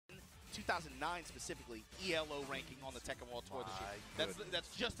2009 specifically, ELO ranking on the Tekken World Tour this year.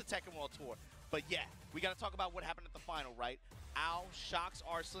 That's just the Tekken World Tour. But yeah, we got to talk about what happened at the final, right? Al shocks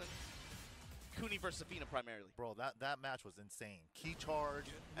Arslan. Kuni versus Safina primarily. Bro, that match was insane. Key charge,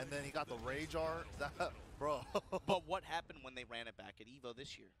 and then he got the rage art. Bro. But what happened when they ran it back at EVO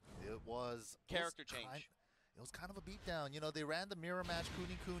this year? It was character change. It was kind of a beatdown. You know, they ran the mirror match,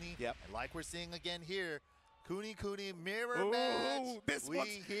 Kuni. Yep. And like we're seeing again here, Kuni mirror match.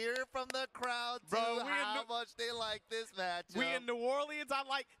 We hear from the crowd too how much they like this match. We in New Orleans. I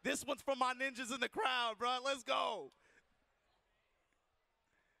like this one's for my ninjas in the crowd, bro. Let's go.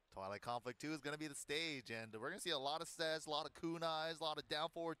 Twilight Conflict 2 is going to be the stage, and we're going to see a lot of sets, a lot of kunais, a lot of down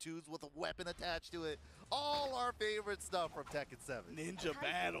forward 2s with a weapon attached to it. All our favorite stuff from Tekken 7. Ninja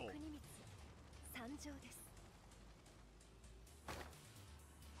battle.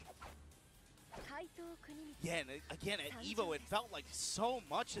 Yeah, and again, at EVO, it felt like so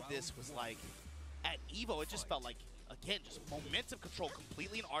much of this was like, at EVO, it just felt like, again, just momentum control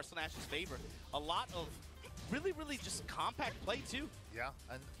completely in Arslan Ash's favor. A lot of really just compact play, too. Yeah,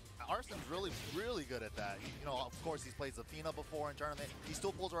 and Arslan's really good at that. You know, of course, he's played Safina before in tournament. He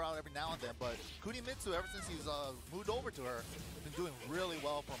still pulls her out every now and then, but Kunimitsu, ever since he's moved over to her, has been doing really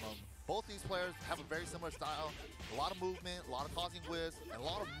well from him. Both these players have a very similar style. A lot of movement, a lot of causing whiffs, and a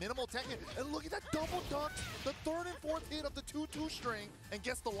lot of minimal Tekken. And look at that double dunk, the third and fourth hit of the 2-2 string, and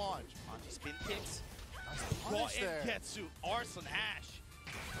gets the launch. On spin kicks. Nice punish there. Getsu, Arslan Ash.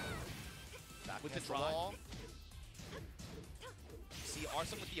 Back with the drive. See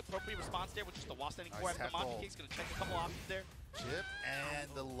Arslan with the appropriate response there with just the wall standing core after the Monty kick's going to check a couple options there. Chip and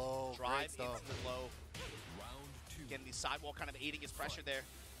the low. Drive into the low. Round 2. Again, the sidewall kind of aiding his pressure there.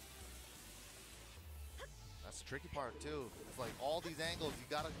 That's the tricky part too. It's like all these angles, you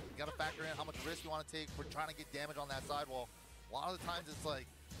gotta factor in how much risk you want to take for trying to get damage on that sidewall. A lot of the times it's like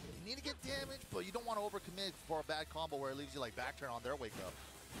you need to get damage, but you don't want to overcommit for a bad combo where it leaves you like back turn on their wake up.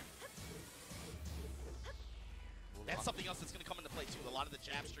 That's something else that's going to come into play too. A lot of the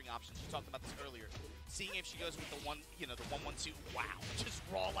jab string options. You talked about this earlier. Seeing if she goes with the one, you know, the 1-1-2. Wow, just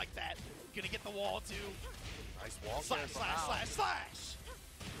raw like that. Gonna get the wall too. Nice wall. Slash.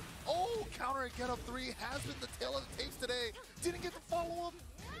 Oh, counter and get up 3 has been the tail of the tapes today. Didn't get to follow him.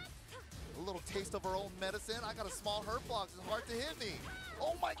 A little taste of her own medicine. I got a small hurt box. It's hard to hit me.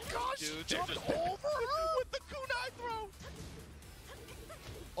 Oh my gosh! Dude, jumped over her with the kunai throw.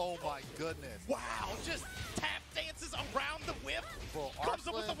 Oh my goodness! Wow, just tap dances around the whip. Bro, comes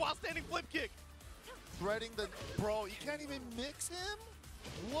up with the while standing flip kick. Threading the bro, you can't even mix him.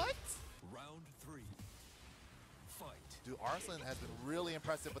 What? Round 3. Fight. Dude, Arslan has been really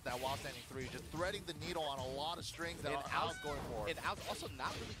impressive with that while standing 3, just threading the needle on a lot of strings that Al's going for. And Al's also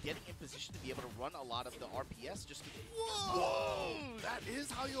not really getting in position to be able to run a lot of the RPS. Just whoa! That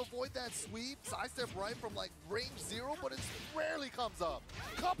is how you avoid that sweep. Sidestep right from like range 0, but it rarely comes up.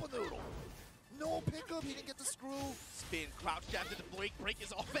 Cup of noodle. No pickup. He didn't get the screw. Spin, crouch jab to the break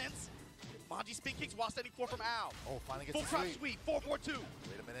his offense. Manji spin kicks while standing 4 from Al. Oh, finally gets the crouch sweep. 4-4-2. Wait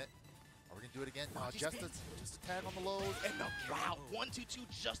a minute. Are we gonna do it again? No, just a tag on the lows. And the wow, 1-2-2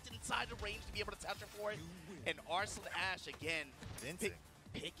 just inside the range to be able to touch her for it. And Arslan Ash again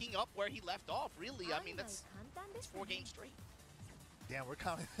picking up where he left off. Really, I mean that's 4 games straight. Damn, we're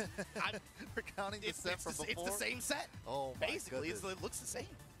counting. We're counting the set from before. It's the same set. Oh my goodness. It looks the same.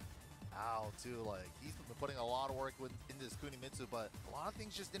 Al too, like he's been putting a lot of work into this Kunimitsu, but a lot of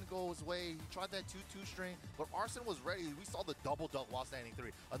things just didn't go his way. He tried that 2-2 string, but Arslan was ready. We saw the double dunk while standing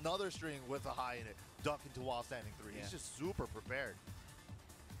 3. Another string with a high in it, dunk into while standing 3. Yeah. He's just super prepared.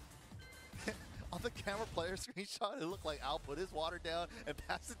 On the camera player screenshot, it looked like Al put his water down and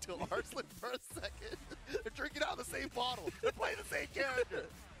passed it to Arslan for a second. They're drinking out of the same bottle. They're playing the same character.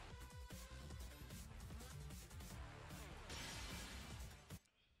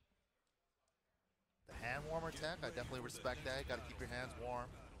 Hand warmer tech, I definitely respect that. Got to keep your hands warm.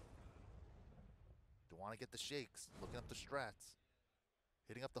 Don't want to get the shakes. Looking up the strats.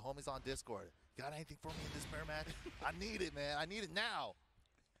 Hitting up the homies on Discord. Got anything for me in this mirror match? I need it, man. I need it now.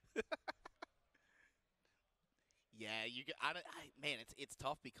 Yeah, man, it's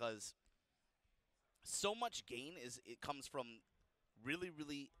tough because so much gain comes from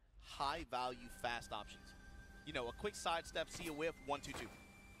really high value fast options. You know, a quick sidestep, see a whiff, 1-2-2.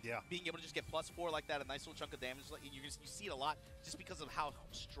 Yeah. Being able to just get +4 like that, a nice little chunk of damage, you see it a lot just because of how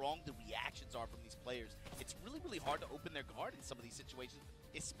strong the reactions are from these players. It's really hard to open their guard in some of these situations,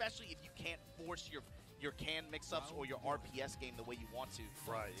 especially if you can't force your can mix-ups or your RPS game the way you want to.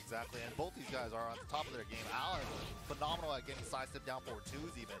 Right, exactly. And both these guys are on the top of their game. Alan, phenomenal at getting sidestep down forward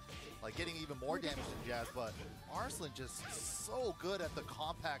twos even. Like getting even more damage than Jazz, but Arslan just so good at the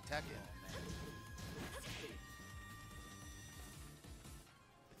compact Tekken.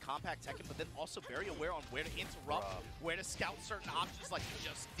 Compact Tekken, but then also very aware on where to interrupt, where to scout certain options like he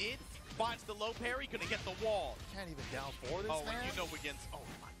just did. Finds the low parry, gonna get the wall. Can't even down for this, Oh, man. and you know against, oh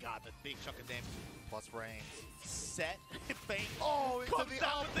my god, the big chunk of damage. Plus frames. Set, feint, Into comes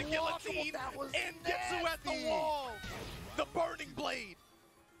down with the guillotine, and gets you at the wall. The burning blade.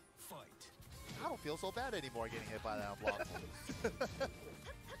 Fight. I don't feel so bad anymore getting hit by that block.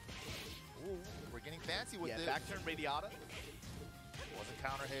 Ooh, we're getting fancy with this. Back turn Radiata. Wasn't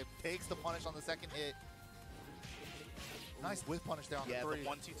counter hit. Takes the punish on the second hit. Nice whiff punish there on the three. The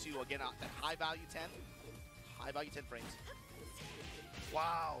 1-2-2 again at high value 10. High value 10 frames.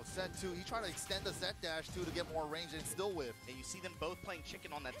 Wow, set two. He tried to extend the set dash too to get more range and still whiff. And you see them both playing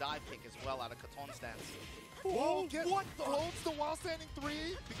chicken on that dive kick as well out of Katon stance. Oh, what the? Floats the while standing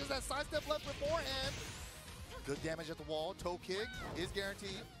three because that sidestep left beforehand. Good damage at the wall. Toe kick is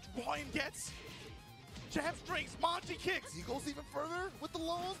guaranteed. Ryan gets jab strings, Monty kicks. He goes even further with the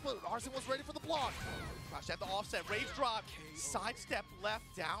lows, but Arslan was ready for the block. Gosh, at the offset, rage drop, sidestep left,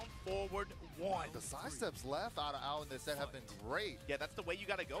 down, forward, one. The sidesteps left out in this set have been great. Yeah, that's the way you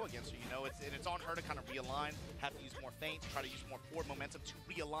got to go against her, you know. It's on her to kind of realign, have to use more feints, try to use more forward momentum to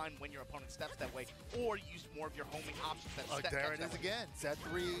realign when your opponent steps that way, or use more of your homing options that step there it is again. Set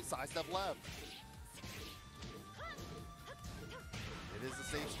three, sidestep left. It is a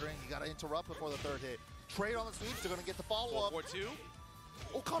safe string. You got to interrupt before the third hit. Trade on the sweeps. They're going to get the follow-up. 4-4-2.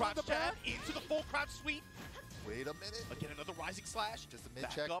 Oh, come on the back. Into the full crouch sweep. Wait a minute. Again, another rising slash. Just a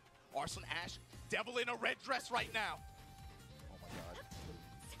mid-check. Back up. Arslan Ash, devil in a red dress right now. Oh my god.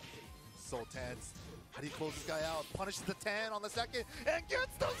 So tense. How do you close this guy out? Punishes the 10 on the second and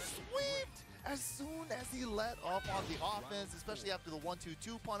gets the sweep! As soon as he let up on the offense, especially after the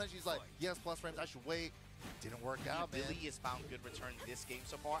 1-2-2 punish, he's like, yes, plus frames, I should wait. Didn't work out, man. Billy has found good return this game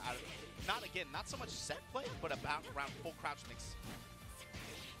so far. Out of, not so much set play, but around full crouch mix.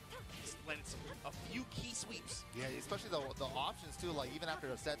 He's landed a few key sweeps. Yeah, especially the options too, like even after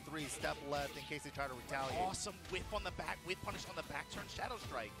a set three, step left in case they try to retaliate. Awesome whip on the back, whip punish on the back turn, shadow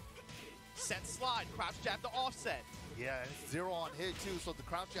strike. Set slide, crouch jab to offset. Yeah, and it's 0 on hit too, so the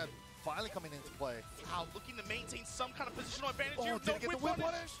crouch jab finally coming into play. Wow, looking to maintain some kind of positional advantage here. Didn't get the whip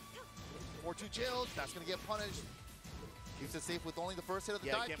punish. 4-2 chills, that's gonna get punished. Keeps it safe with only the first hit of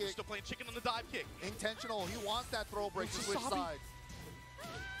the dive kick. We're still playing chicken on the dive kick. Intentional, he wants that throw break to switch sides.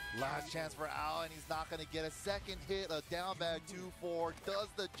 Last chance for Al, and he's not gonna get a second hit. A down bag 2-4 does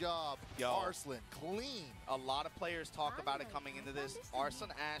the job. Arslan, clean. A lot of players talk about it coming into this.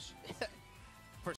 Arslan Ash